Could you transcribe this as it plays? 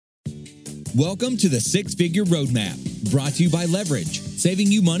Welcome to the Six Figure Roadmap, brought to you by Leverage, saving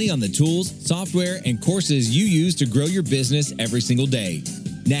you money on the tools, software, and courses you use to grow your business every single day.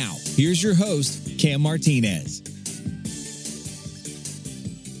 Now, here's your host, Cam Martinez.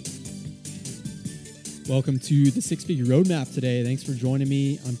 Welcome to the Six Figure Roadmap today. Thanks for joining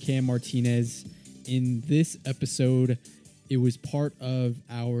me. I'm Cam Martinez. In this episode, it was part of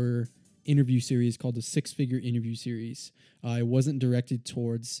our interview series called the Six Figure Interview Series. It wasn't directed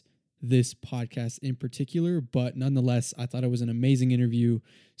towards this podcast in particular, but nonetheless, I thought it was an amazing interview.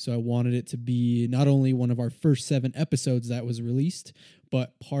 So I wanted it to be not only one of our first 7 episodes that was released,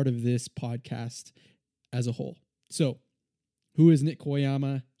 but part of this podcast as a whole. So who is Nick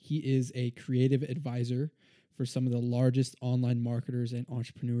Koyama? He is a creative advisor for some of the largest online marketers and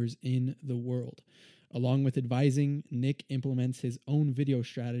entrepreneurs in the world. Along with advising, Nick implements his own video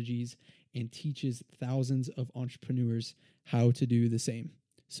strategies and teaches thousands of entrepreneurs how to do the same.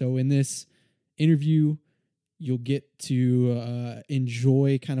 So in this interview, you'll get to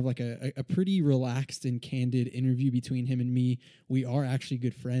enjoy kind of like a pretty relaxed and candid interview between him and me. We are actually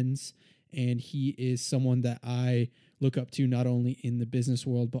good friends, and he is someone that I look up to not only in the business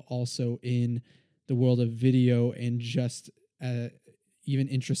world, but also in the world of video and just even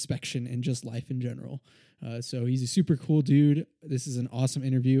introspection and just life in general. So he's a super cool dude. This is an awesome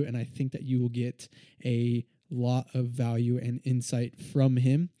interview, and I think that you will get a lot of value and insight from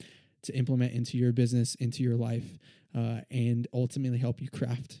him to implement into your business, into your life, and ultimately help you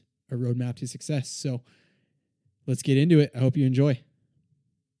craft a roadmap to success. So let's get into it. I hope you enjoy.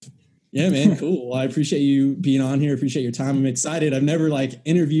 Yeah, man. Cool. Well, I appreciate you being on here. Appreciate your time. I'm excited. I've never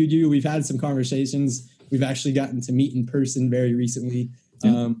interviewed you. We've had some conversations. We've actually gotten to meet in person very recently.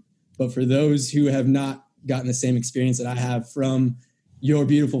 But for those who have not gotten the same experience that I have from your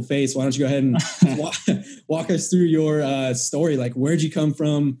beautiful face, why don't you go ahead and walk us through your story? Like, where'd you come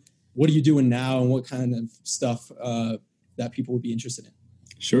from? What are you doing now? And what kind of stuff that people would be interested in?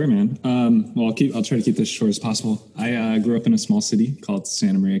 Sure, man. Well, I'll try to keep this short as possible. I grew up in a small city called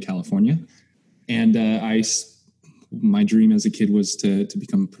Santa Maria, California. And my dream as a kid was to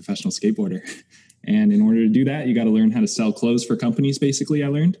become a professional skateboarder. And in order to do that, you got to learn how to sell clothes for companies. Basically, I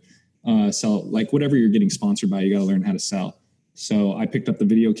learned sell like whatever you're getting sponsored by, you got to learn how to sell. So I picked up the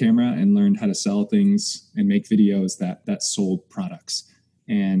video camera and learned how to sell things and make videos that sold products.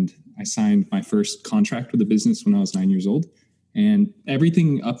 And I signed my first contract with a business when I was 9 years old. And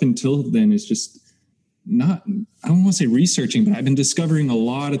everything up until then is just I don't want to say researching, but I've been discovering a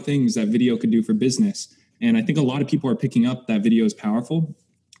lot of things that video could do for business. And I think a lot of people are picking up that video is powerful.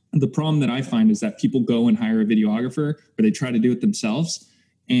 The problem that I find is that people go and hire a videographer, or they try to do it themselves,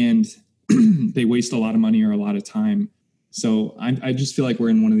 and they waste a lot of money or a lot of time. So I just feel like we're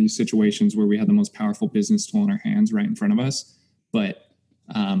in one of these situations where we have the most powerful business tool in our hands right in front of us, but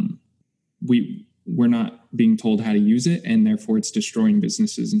we're not being told how to use it, and therefore it's destroying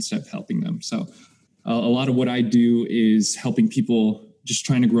businesses instead of helping them. So a lot of what I do is helping people just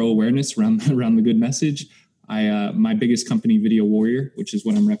trying to grow awareness around the good message. My biggest company, Video Warrior, which is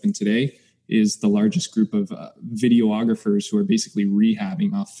what I'm repping today, is the largest group of videographers who are basically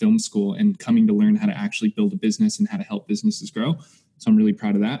rehabbing off film school and coming to learn how to actually build a business and how to help businesses grow. So I'm really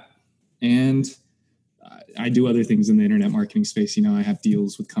proud of that. And I do other things in the internet marketing space. You know, I have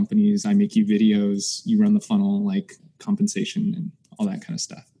deals with companies. I make you videos. You run the funnel, like compensation and all that kind of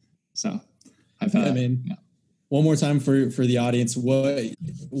stuff. So One more time for the audience.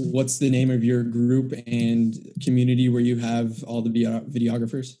 What's the name of your group and community where you have all the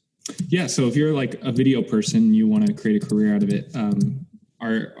videographers? Yeah. So if you're like a video person, you want to create a career out of it.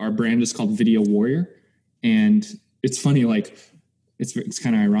 Our brand is called Video Warrior. And it's funny, like it's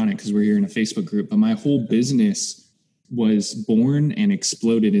kind of ironic because we're here in a Facebook group, but my whole business was born and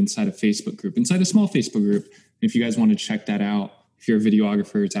exploded inside a Facebook group, inside a small Facebook group. If you guys want to check that out, if you're a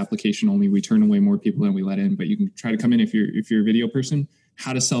videographer, it's application only. We turn away more people than we let in, but you can try to come in if you're a video person.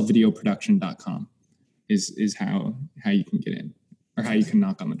 howtosellvideoproduction.com is how you can get in, or how you can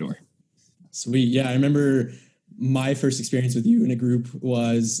knock on the door. Sweet. Yeah. I remember my first experience with you in a group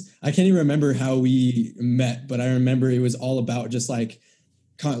was, I can't even remember how we met, but I remember it was all about just like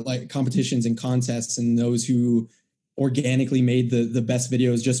competitions and contests, and those who organically made the best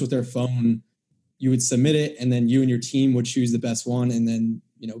videos just with their phone. You would submit it, and then you and your team would choose the best one, and then,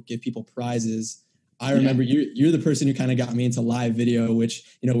 give people prizes. I remember you're the person who kind of got me into live video,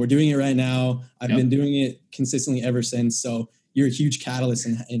 which, we're doing it right now. I've been doing it consistently ever since. So you're a huge catalyst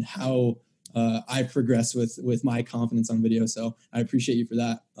in how I progress with my confidence on video. So I appreciate you for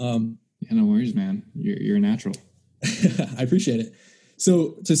that. Yeah, no worries, man. You're a natural. I appreciate it.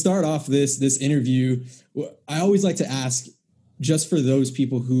 So to start off this interview, I always like to ask, just for those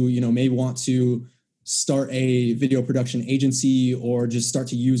people who, may want to start a video production agency or just start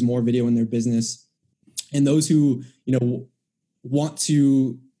to use more video in their business, and those who, want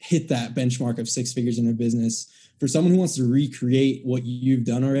to hit that benchmark of 6 figures in their business, for someone who wants to recreate what you've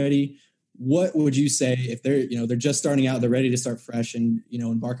done already, what would you say if they're just starting out, they're ready to start fresh and,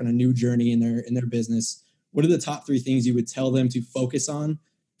 embark on a new journey in their business? What are the top 3 things you would tell them to focus on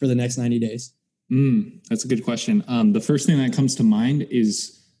for the next 90 days? That's a good question. The first thing that comes to mind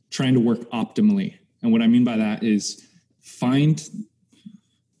is trying to work optimally. And what I mean by that is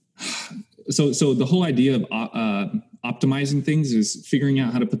so the whole idea of optimizing things is figuring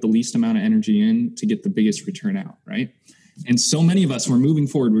out how to put the least amount of energy in to get the biggest return out, right? And so many of us, we're moving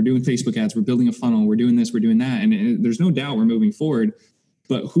forward. We're doing Facebook ads. We're building a funnel. We're doing this. We're doing that. And there's no doubt we're moving forward.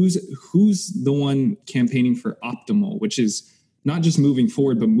 But who's the one campaigning for optimal, which is not just moving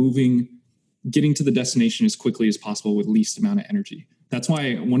forward, but getting to the destination as quickly as possible with least amount of energy. That's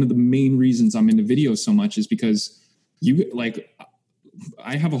why one of the main reasons I'm into video so much is because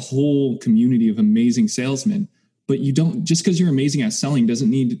I have a whole community of amazing salesmen, but you don't, just because you're amazing at selling doesn't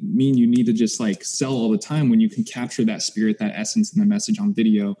mean you need to just like sell all the time when you can capture that spirit, that essence, and the message on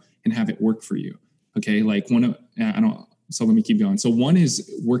video and have it work for you. Okay. So let me keep going. So one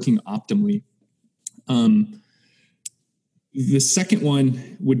is working optimally. The second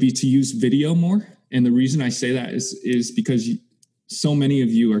one would be to use video more. And the reason I say that is because so many of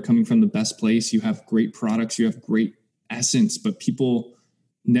you are coming from the best place. You have great products, you have great essence, but people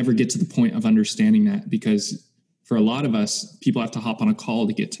never get to the point of understanding that, because for a lot of us, people have to hop on a call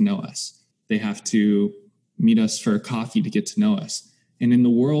to get to know us. They have to meet us for a coffee to get to know us. And in the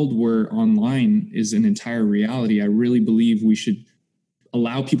world where online is an entire reality, I really believe we should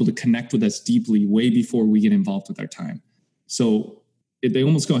allow people to connect with us deeply way before we get involved with our time. So they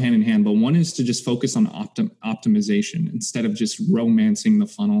almost go hand in hand, but one is to just focus on optimization instead of just romancing the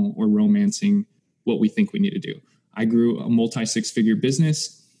funnel or romancing what we think we need to do. I grew a multi-6-figure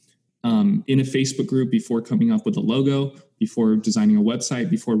business in a Facebook group before coming up with a logo, before designing a website,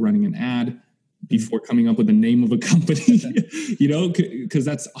 before running an ad, before coming up with the name of a company, because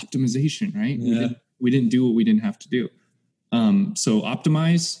that's optimization, right? Yeah. We didn't do what we didn't have to do. So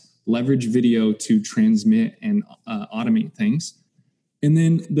optimize, leverage video to transmit and automate things. And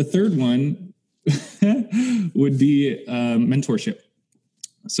then the third one would be mentorship.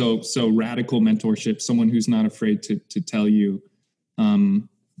 So radical mentorship, someone who's not afraid to tell you how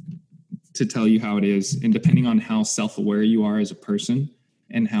it is. And depending on how self-aware you are as a person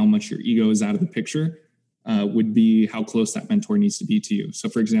and how much your ego is out of the picture, would be how close that mentor needs to be to you. So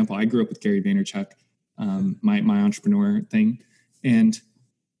for example, I grew up with Gary Vaynerchuk, my entrepreneur thing. And,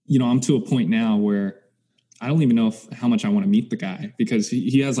 I'm to a point now where I don't even know how much I want to meet the guy, because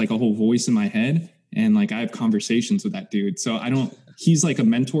he has like a whole voice in my head, and like I have conversations with that dude. So he's like a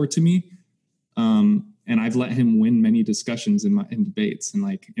mentor to me. And I've let him win many discussions in debates, and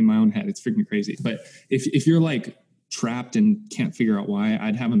like in my own head, it's freaking crazy. But if you're like trapped and can't figure out why,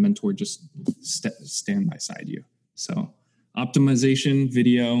 I'd have a mentor just stand beside you. So optimization,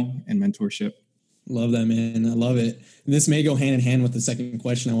 video, and mentorship. Love that, man. I love it. And this may go hand in hand with the second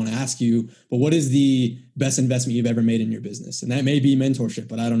question I want to ask you, but what is the best investment you've ever made in your business? And that may be mentorship,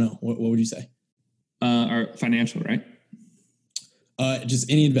 but I don't know. What would you say? Our financial, right? Just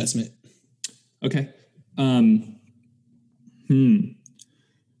any investment. Okay.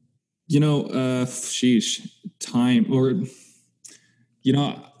 Time, or,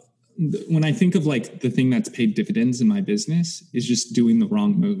 when I think of like the thing that's paid dividends in my business is just doing the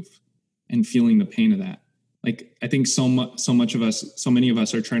wrong move and feeling the pain of that. Like, I think so many of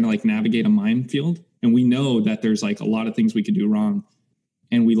us are trying to like navigate a minefield, and we know that there's like a lot of things we could do wrong,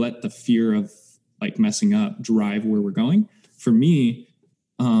 and we let the fear of like messing up drive where we're going. For me,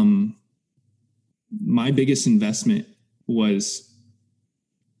 my biggest investment was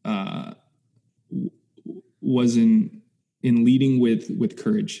in leading with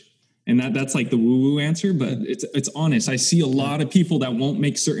courage. And that's like the woo-woo answer, but it's honest. I see a lot of people that won't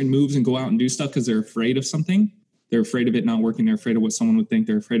make certain moves and go out and do stuff because they're afraid of something. They're afraid of it not working. They're afraid of what someone would think.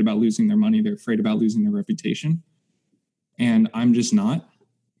 They're afraid about losing their money. They're afraid about losing their reputation. And I'm just not,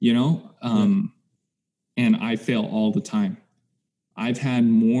 and I fail all the time. I've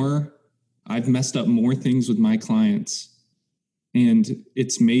messed up more things with my clients, and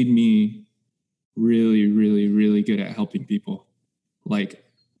it's made me really, really, really good at helping people. Like,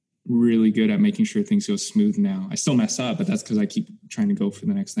 really good at making sure things go smooth now. I still mess up, but that's because I keep trying to go for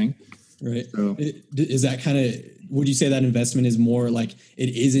the next thing. Right. So, is that kind of, would you say that investment is more like it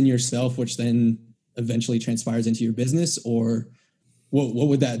is in yourself, which then eventually transpires into your business, or what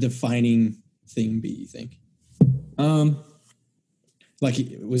would that defining thing be, you think? Like,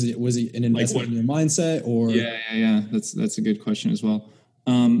 was it an investment in your mindset or? Yeah. That's a good question as well.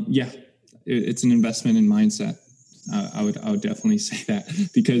 It's an investment in mindset. I would definitely say that,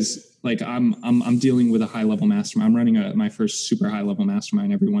 because like I'm dealing with a high level mastermind. I'm running my first super high level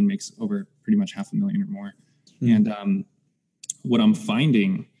mastermind. Everyone makes over pretty much $500,000 or more. And what I'm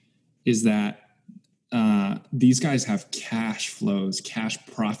finding is that these guys have cash flows, cash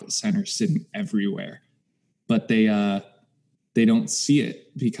profit centers sitting everywhere, but they don't see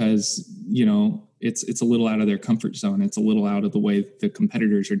it because, you know, it's a little out of their comfort zone. It's a little out of the way the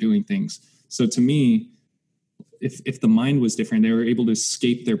competitors are doing things. So to me, if the mind was different, they were able to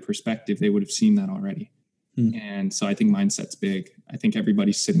escape their perspective, they would have seen that already. And so I think mindset's big. I think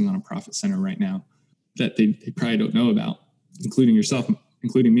everybody's sitting on a profit center right now that they probably don't know about, including yourself,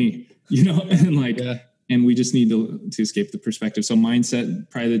 including me, you know, and we just need to escape the perspective. So mindset,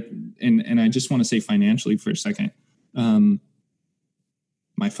 probably, and I just want to say financially for a second,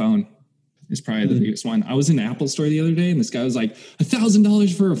 my phone is probably the biggest one. I was in the Apple store the other day and this guy was like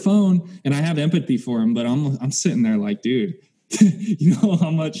 $1,000 for a phone. And I have empathy for him, but I'm sitting there like, dude, you know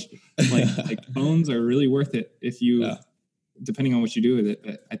how much like phones are really worth it if you, depending on what you do with it.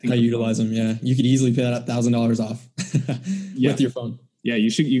 But I think I utilize them. Yeah. You could easily pay that $1,000 off with your phone. Yeah.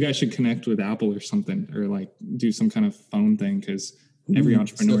 You guys should connect with Apple or something, or like do some kind of phone thing, because every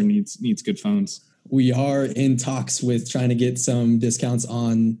entrepreneur needs good phones. We are in talks with trying to get some discounts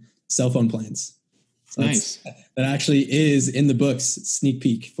on cell phone plans. So nice. That actually is in the books. Sneak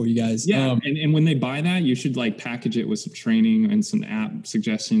peek for you guys. Yeah. And when they buy that, you should like package it with some training and some app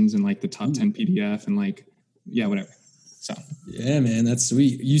suggestions and like the top 10 PDF and like, whatever. So, yeah, man, that's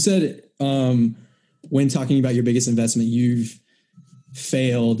sweet. You said, when talking about your biggest investment, you've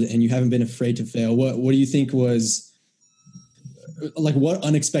failed and you haven't been afraid to fail. What do you think was like, what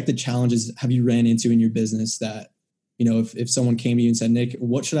unexpected challenges have you ran into in your business that, you know, if someone came to you and said, Nick,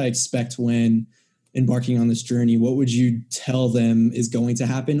 what should I expect when embarking on this journey? What would you tell them is going to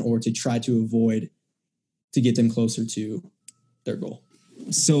happen or to try to avoid to get them closer to their goal?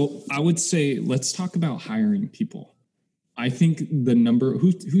 So I would say, let's talk about hiring people. I think the number,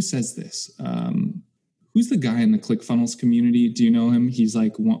 who says this? Who's the guy in the ClickFunnels community? Do you know him? He's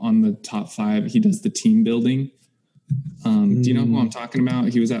like on the top 5. He does the team building. Do you know who I'm talking about?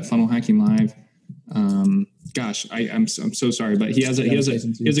 He was at Funnel Hacking Live. I'm so sorry, but he has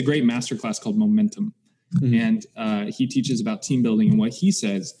a great masterclass called Momentum. And he teaches about team building. And what he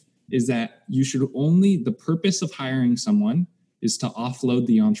says is that the purpose of hiring someone is to offload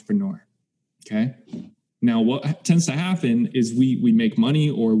the entrepreneur. Okay. Now, what tends to happen is we make money,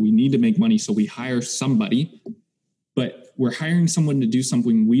 or we need to make money. So we hire somebody, but we're hiring someone to do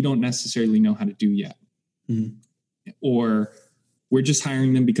something we don't necessarily know how to do yet. Or we're just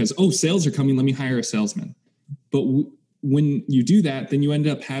hiring them because, sales are coming, let me hire a salesman. But when you do that, then you end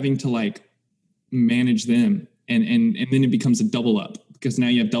up having to like manage them. And then it becomes a double up, because now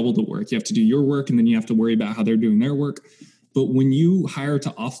you have double the work. You have to do your work, and then you have to worry about how they're doing their work. But when you hire to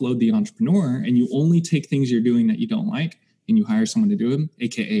offload the entrepreneur and you only take things you're doing that you don't like and you hire someone to do them,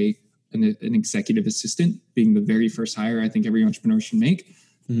 AKA an executive assistant being the very first hire I think every entrepreneur should make,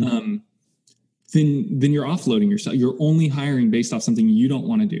 then you're offloading yourself. You're only hiring based off something you don't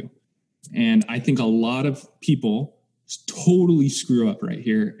want to do. And I think a lot of people totally screw up right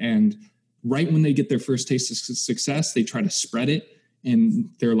here. And right when they get their first taste of success, they try to spread it, and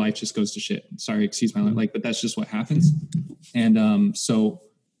their life just goes to shit. Sorry, excuse my language, but that's just what happens. And so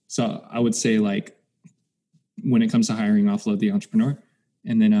I would say, like, when it comes to hiring, offload the entrepreneur.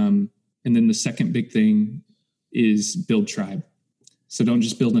 And then the second big thing is build tribe. So don't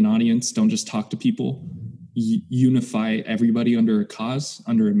just build an audience. Don't just talk to people. Unify everybody under a cause,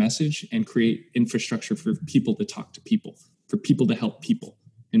 under a message, and create infrastructure for people to talk to people, for people to help people,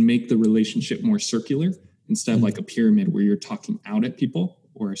 and make the relationship more circular instead of like a pyramid where you're talking out at people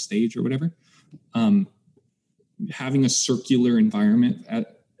or a stage or whatever. Having a circular environment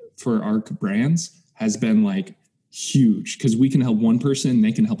for our brands has been like huge, because we can help one person,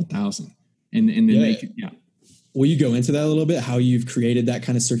 they can help 1,000, and then they can, Will you go into that a little bit, how you've created that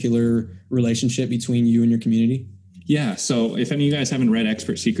kind of circular relationship between you and your community? Yeah. So if any of you guys haven't read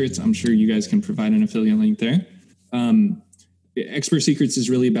Expert Secrets, I'm sure you guys can provide an affiliate link there. Expert Secrets is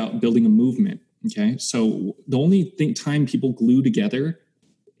really about building a movement. Okay. So the only time people glue together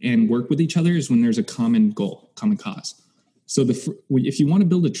and work with each other is when there's a common goal, common cause. So if you want to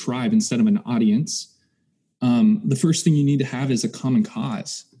build a tribe instead of an audience, the first thing you need to have is a common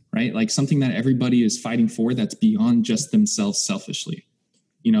cause, right? Like something that everybody is fighting for that's beyond just themselves selfishly.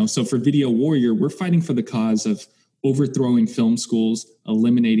 You know, so for Video Warrior, we're fighting for the cause of overthrowing film schools,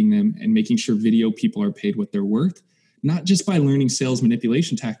 eliminating them, and making sure video people are paid what they're worth. not just by learning sales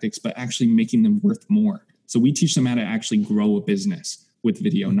manipulation tactics, but actually making them worth more. So we teach them how to actually grow a business with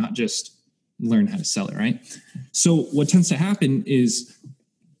video, not just learn how to sell it, right? So what tends to happen is,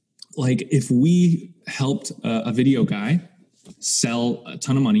 like, if we helped a video guy sell a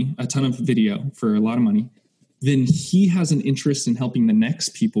ton of video for a lot of money, then he has an interest in helping the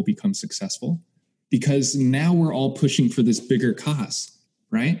next people become successful, because now we're all pushing for this bigger cause,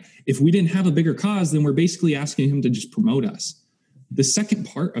 right? If we didn't have a bigger cause, then we're basically asking him to just promote us. The second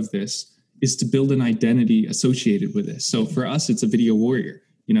part of this is to build an identity associated with this. So for us, it's a video warrior,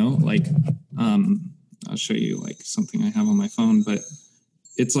 like, I'll show you like something I have on my phone, but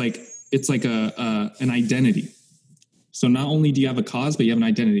it's like an identity. So not only do you have a cause, but you have an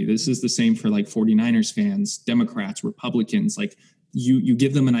identity. This is the same for like 49ers fans, Democrats, Republicans. Like you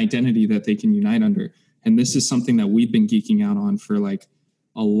give them an identity that they can unite under. And this is something that we've been geeking out on for like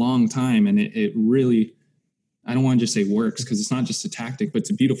a long time. And it really, I don't want to just say works, because it's not just a tactic, but it's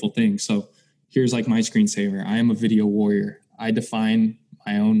a beautiful thing. So here's like my screensaver. I am a video warrior. I define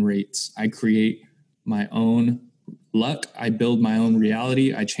my own rates. I create my own luck. I build my own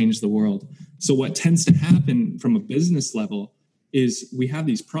reality. I change the world. So what tends to happen from a business level is we have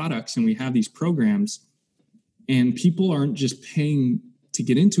these products and we have these programs, and people aren't just paying to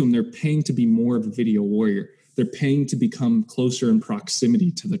get into them. They're paying to be more of a video warrior. They're paying to become closer in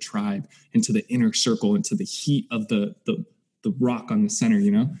proximity to the tribe and to the inner circle and to the heat of the rock on the center,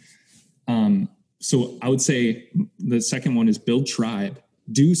 So I would say the second one is build tribe.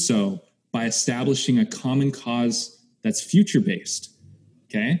 Do so by establishing a common cause that's future-based,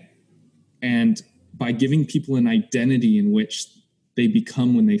 okay? And by giving people an identity in which they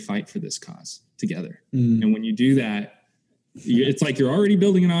become when they fight for this cause together. And when you do that, it's like you're already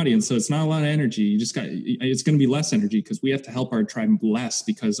building an audience, so it's not a lot of energy. It's going to be less energy because we have to help our tribe less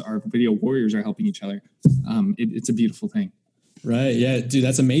because our video warriors are helping each other. It's a beautiful thing. Right. Yeah, dude,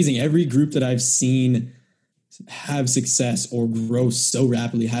 that's amazing. Every group that I've seen have success or grow so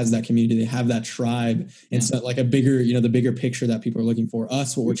rapidly has that community. They have that tribe. And so like a bigger, the bigger picture that people are looking for.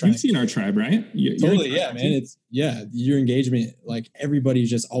 Us, what we're trying. You've seen our tribe, right? Totally. Yeah, man. It's your engagement. Like everybody's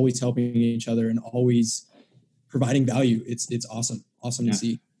just always helping each other and always providing value. It's awesome. Awesome to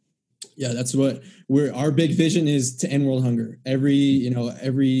see. Yeah, that's what our big vision is, to end world hunger.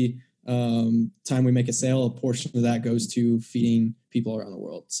 Every time we make a sale, a portion of that goes to feeding people around the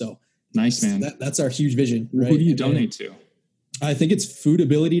world. So nice, man. That's our huge vision. Right? Who do you donate to? I think it's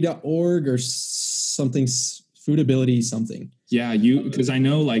foodability.org or something, foodability something. Yeah, because I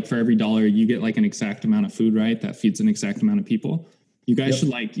know like for every dollar you get like an exact amount of food, right? That feeds an exact amount of people. You guys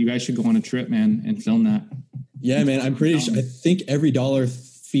should go on a trip, man, and film that. Yeah, man. I'm pretty sure. I think every dollar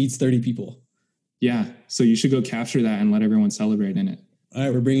feeds 30 people. Yeah. So you should go capture that and let everyone celebrate in it. All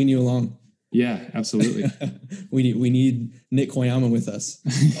right. We're bringing you along. Yeah, absolutely. we need Nick Koyama with us.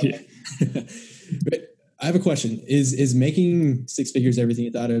 Yeah. But I have a question. Is making six figures everything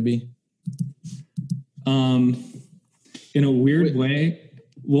you thought it would be? In a weird way.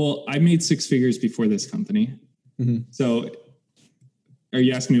 Well, I made six figures before this company. Mm-hmm. So are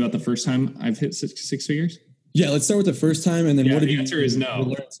you asking me about the first time I've hit six figures? Yeah, let's start with the first time, and then what the answer is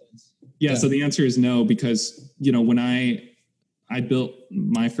no. Yeah, so the answer is no, because when I built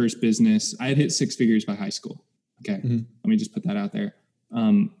my first business, I had hit six figures by high school. Okay, Let me just put that out there.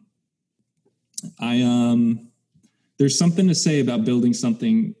 There's something to say about building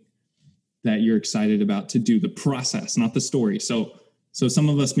something that you're excited about to do, the process, not the story. So some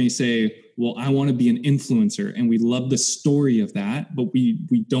of us may say, well, I want to be an influencer, and we love the story of that, but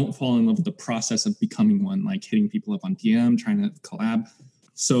we don't fall in love with the process of becoming one, like hitting people up on DM, trying to collab.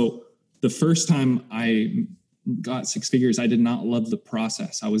 So the first time I got six figures, I did not love the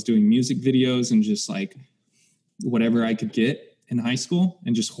process. I was doing music videos and just like whatever I could get in high school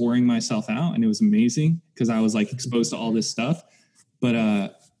and just whoring myself out. And it was amazing because I was like exposed to all this stuff. But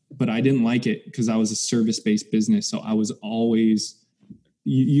I didn't like it because I was a service-based business. So I was always,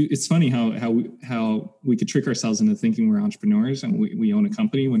 it's funny how we could trick ourselves into thinking we're entrepreneurs and we own a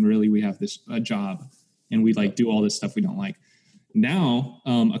company when really we have a job and we like do all this stuff we don't like. Now,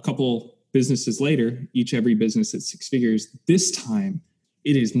 a couple businesses later, every business at six figures, this time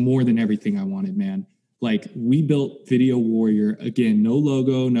it is more than everything I wanted, man. Like we built Video Warrior, again, no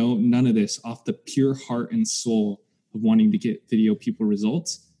logo, none of this, off the pure heart and soul of wanting to get video people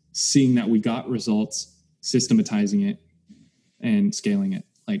results, seeing that we got results, systematizing it and scaling it.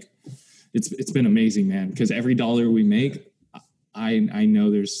 Like it's been amazing, man. Because every dollar we make, I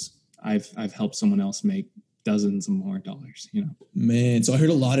know I've helped someone else make dozens of more dollars, Man, so I heard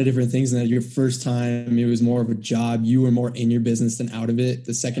a lot of different things. And that your first time, it was more of a job. You were more in your business than out of it.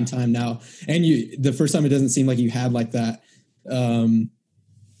 The second time now, and the first time, it doesn't seem like you had like that.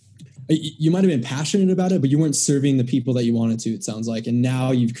 You might have been passionate about it, but you weren't serving the people that you wanted to, it sounds like. And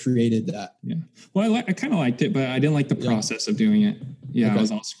now you've created that. Yeah. Well, I kind of liked it, but I didn't like the process of doing it. Yeah. Okay. I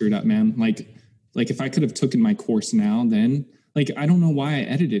was all screwed up, man. Like if I could have taken my course now, then I don't know why I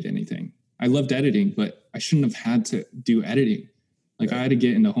edited anything. I loved editing, but I shouldn't have had to do editing. I had to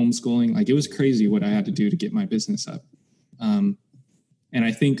get into homeschooling. It was crazy what I had to do to get my business up. And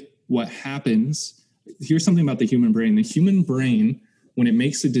I think what happens, here's something about the human brain. The human brain, when it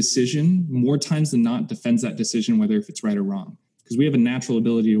makes a decision, more times than not defends that decision, whether if it's right or wrong, because we have a natural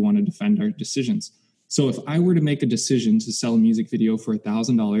ability to want to defend our decisions. So if I were to make a decision to sell a music video for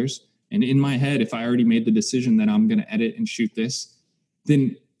 $1,000, and in my head, if I already made the decision that I'm going to edit and shoot this,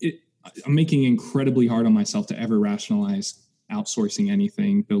 then I'm making incredibly hard on myself to ever rationalize outsourcing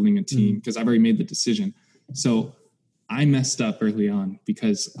anything, building a team, because I've already made the decision. So I messed up early on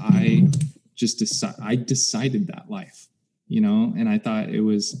because I decided that life, and I thought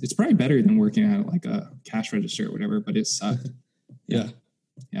it's probably better than working at like a cash register or whatever, but it sucked. Yeah.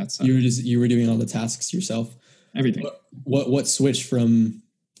 Yeah. It sucked. You were doing all the tasks yourself. Everything. What switched from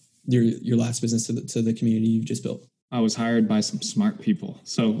your last business to the community you've just built? I was hired by some smart people.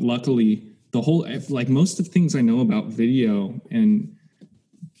 So luckily most of the things I know about video and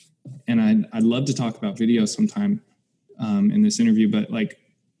I'd love to talk about video sometime in this interview, but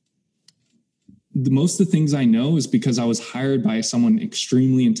most of the things I know is because I was hired by someone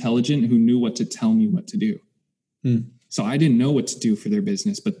extremely intelligent who knew what to tell me what to do. So I didn't know what to do for their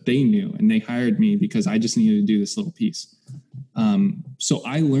business, but they knew, and they hired me because I just needed to do this little piece. So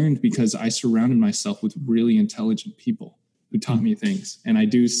I learned because I surrounded myself with really intelligent people who taught me things. And I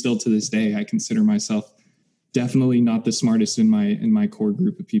do still to this day. I consider myself definitely not the smartest in my core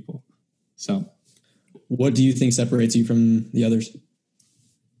group of people. So what do you think separates you from the others?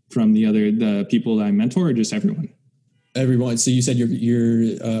 From the people that I mentor, or just everyone? Everyone. So you said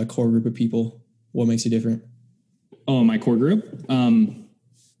your core group of people. What makes you different? Oh, my core group?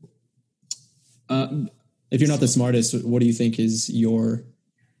 If you're not the smartest, what do you think is your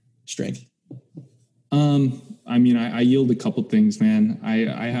strength? I yield a couple things, man.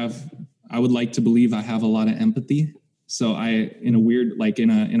 I would like to believe I have a lot of empathy. So in a weird, in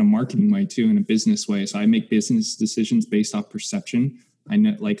a marketing way too, in a business way. So I make business decisions based off perception. I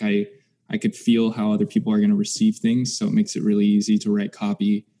know, I could feel how other people are going to receive things. So it makes it really easy to write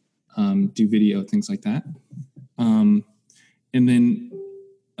copy, do video, things like that. And then,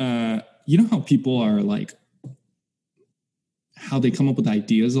 how people are how they come up with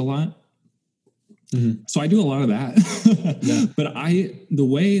ideas a lot. Mm-hmm. So I do a lot of that. Yeah. But the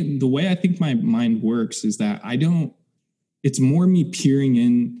way I think my mind works is that it's more me peering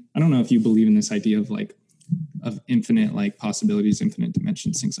in. I don't know if you believe in this idea of infinite possibilities, infinite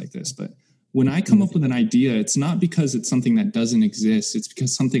dimensions, things like this. But when I come up with an idea, it's not because it's something that doesn't exist. It's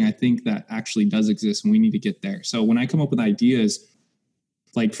because something I think that actually does exist and we need to get there. So when I come up with ideas,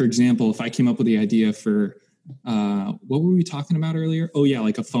 for example, if I came up with the idea for, what were we talking about earlier? Oh yeah.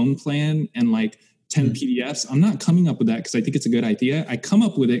 A phone plan and 10 PDFs. I'm not coming up with that because I think it's a good idea. I come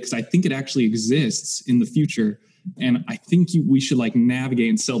up with it because I think it actually exists in the future. And I think we should navigate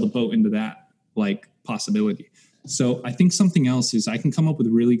and sail the boat into that possibility. So I think something else is I can come up with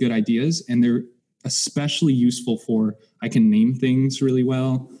really good ideas, and they're especially useful I can name things really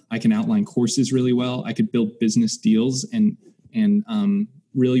well. I can outline courses really well. I could build business deals and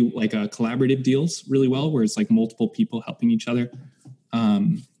really collaborative deals really well, where it's multiple people helping each other.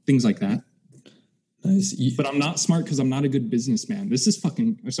 Things like that. Nice. But I'm not smart because I'm not a good businessman. This is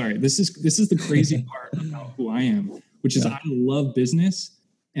the crazy part about who I am, which is I love business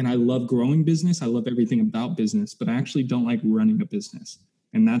and I love growing business. I love everything about business, but I actually don't like running a business.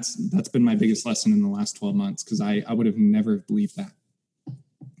 And that's been my biggest lesson in the last 12 months, because I would have never believed that.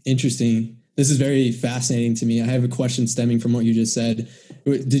 Interesting. This is very fascinating to me. I have a question stemming from what you just said.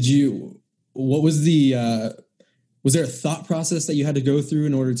 Was there a thought process that you had to go through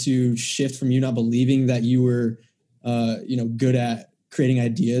in order to shift from you not believing that you were, good at creating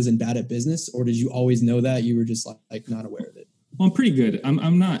ideas and bad at business? Or did you always know that you were just not aware of it? Well, I'm pretty good.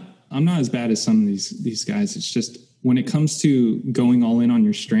 I'm not as bad as some of these guys. It's just when it comes to going all in on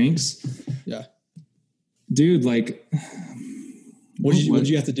your strengths. Yeah. Dude, what did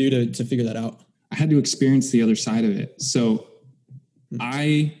you have to do to figure that out? I had to experience the other side of it. So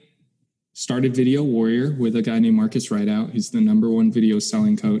I started Video Warrior with a guy named Marcus Rideout. He's the #1 video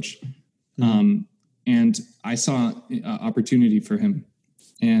selling coach. And I saw opportunity for him.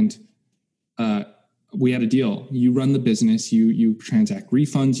 And we had a deal. You run the business, you transact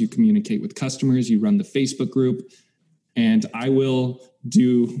refunds, you communicate with customers, you run the Facebook group, and I will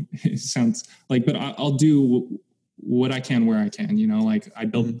do, it sounds like, but I'll do what I can where I can, like I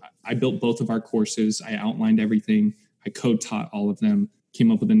built both of our courses. I outlined everything. I code taught all of them,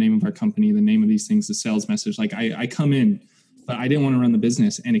 came up with the name of our company, the name of these things, the sales message. Like I come in, but I didn't want to run the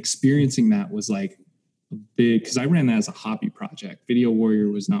business, and experiencing that was like a big, cause I ran that as a hobby project. Video Warrior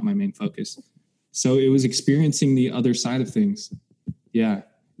was not my main focus. So it was experiencing the other side of things. Yeah.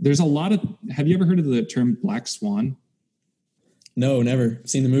 There's a lot of, have you ever heard of the term black swan? No, never. I've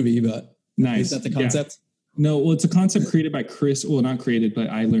seen the movie, but nice. Is that the concept? Yeah. No, well, it's a concept created by not created, but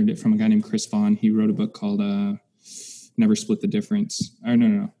I learned it from a guy named Chris Vaughn. He wrote a book called Never Split the Difference. Or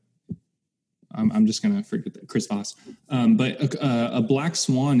no. I'm just going to forget that. Chris Voss. But a black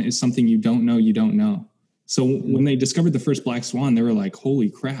swan is something you don't know. So when they discovered the first black swan, they were like, holy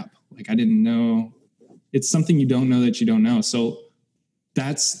crap. Like, I didn't know. It's something you don't know that you don't know. So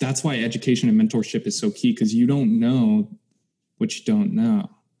that's why education and mentorship is so key, because you don't know what you don't know,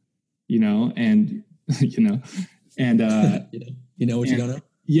 and, you know what you don't know.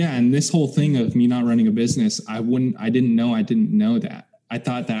 Yeah. And this whole thing of me not running a business, I didn't know that. I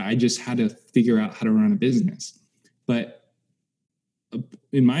thought that I just had to figure out how to run a business. But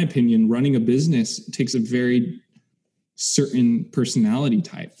in my opinion, running a business takes a very certain personality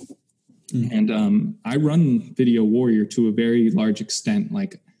type. Mm-hmm. And I run Video Warrior to a very large extent,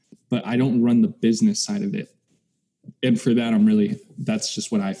 but I don't run the business side of it. And for that, that's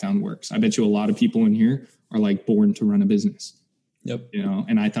just what I found works. I bet you a lot of people in here are like born to run a business. Yep.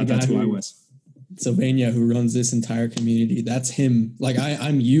 And I thought that's who I was. Sylvania, who runs this entire community, that's him. Like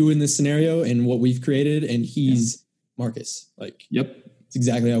I'm you in this scenario and what we've created, and he's Marcus. Like, yep, it's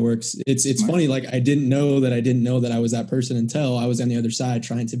exactly how it works. It's funny. Like I didn't know that I was that person until I was on the other side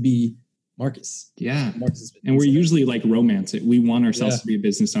trying to be Marcus. Yeah. And we're usually like romance it. We want ourselves to be a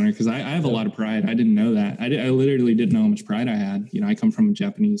business owner, because I have a lot of pride. I didn't know that. I literally didn't know how much pride I had. I come from a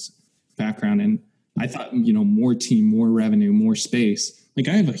Japanese background, and I thought, more team, more revenue, more space. Like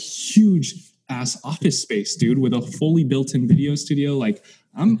I have a huge ass office space, dude, with a fully built-in video studio. Like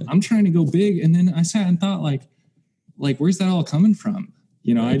I'm trying to go big. And then I sat and thought like, where's that all coming from?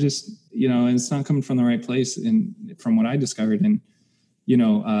 I just, and it's not coming from the right place. And from what I discovered, and,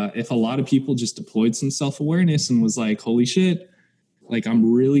 if a lot of people just deployed some self-awareness and was like, holy shit, like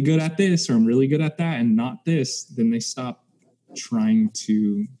I'm really good at this, or I'm really good at that, and not this, then they stop trying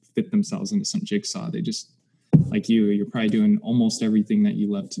to fit themselves into some jigsaw. They just, like you're probably doing almost everything that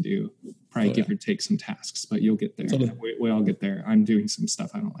you love to do. Probably give or take some tasks, but you'll get there. Totally. We all get there. I'm doing some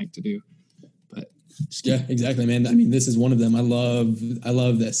stuff I don't like to do, but yeah, exactly, man. I mean, this is one of them. I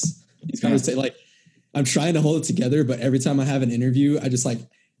love this. These conversations, like I'm trying to hold it together, but every time I have an interview, I just like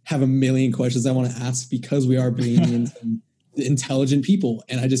have a million questions I want to ask, because we are bringing in intelligent people,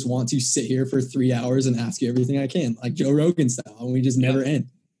 and I just want to sit here for 3 hours and ask you everything I can, like Joe Rogan style, and we just never end.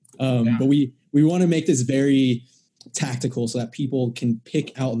 But we want to make this very tactical so that people can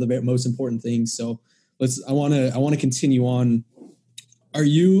pick out the most important things. So I want to continue on. Are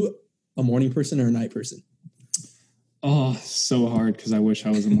you a morning person or a night person? Oh, so hard, because I wish I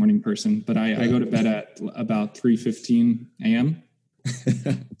was a morning person, but I go to bed at about 3:15 a.m.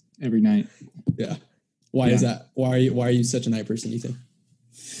 every night. Yeah. Why is that? Why are you such a night person, you think?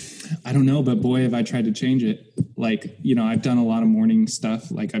 I don't know, but boy, have I tried to change it. Like, I've done a lot of morning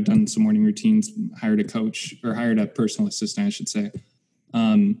stuff. Like I've done some morning routines, hired a personal assistant, I should say.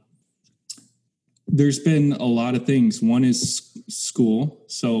 There's been a lot of things. One is school.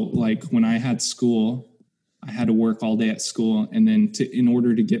 So like when I had school, I had to work all day at school. And then in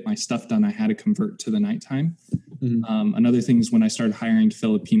order to get my stuff done, I had to convert to the nighttime. Mm-hmm. Another thing is when I started hiring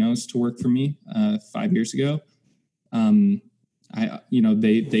Filipinos to work for me 5 years ago,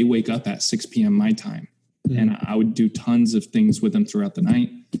 they wake up at 6 p.m. my time. Mm-hmm. And I would do tons of things with them throughout the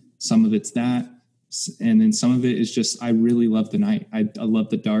night. Some of it's that. And then some of it is just, I really love the night. I love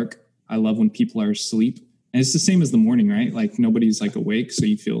the dark. I love when people are asleep. And it's the same as the morning, right? Like nobody's like awake, so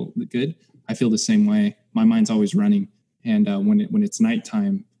you feel good. I feel the same way. My mind's always running. And when it's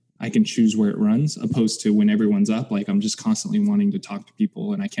nighttime, I can choose where it runs, opposed to when everyone's up. Like I'm just constantly wanting to talk to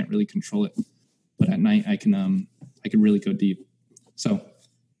people, and I can't really control it. But at night, I can really go deep. So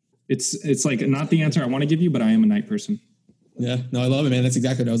it's like not the answer I want to give you, but I am a night person. Yeah, no, I love it, man. That's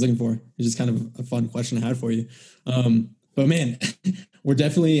exactly what I was looking for. It's just kind of a fun question I had for you. But man, I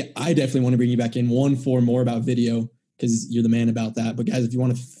definitely want to bring you back in for more about video, because you're the man about that. But guys, if you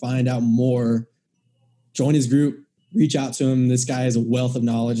want to find out more, join his group, reach out to him. This guy has a wealth of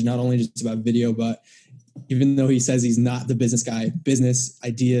knowledge, not only just about video, but even though he says he's not the business guy, business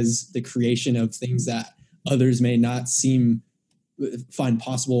ideas, the creation of things that others may not find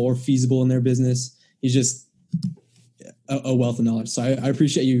possible or feasible in their business. He's just a wealth of knowledge. So I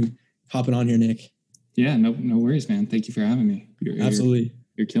appreciate you hopping on here, Nick. Yeah, no worries, man. Thank you for having me. Absolutely.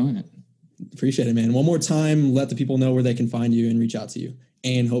 You're killing it. Appreciate it, man. One more time, let the people know where they can find you and reach out to you,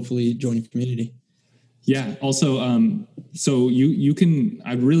 and hopefully join your community. Yeah. Also, so you can,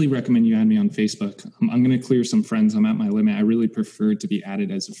 I really recommend you add me on Facebook. I'm going to clear some friends. I'm at my limit. I really prefer to be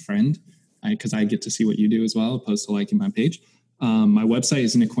added as a friend because I get to see what you do as well, opposed to liking my page. My website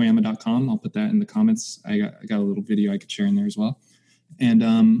is nickkoyama.com. I'll put that in the comments. I got a little video I could share in there as well.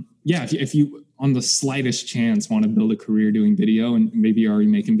 And yeah, if you on the slightest chance want to build a career doing video, and maybe you're already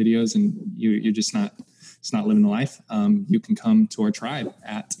making videos and you're just not living the life, you can come to our tribe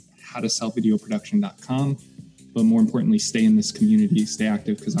at howtosellvideoproduction.com. But more importantly, stay in this community, stay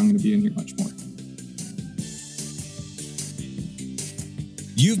active, because I'm going to be in here much more.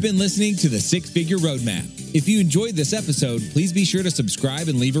 You've been listening to the Six Figure Roadmap. If you enjoyed this episode, please be sure to subscribe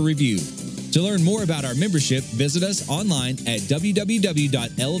and leave a review. To learn more about our membership, visit us online at www.lvrg.it.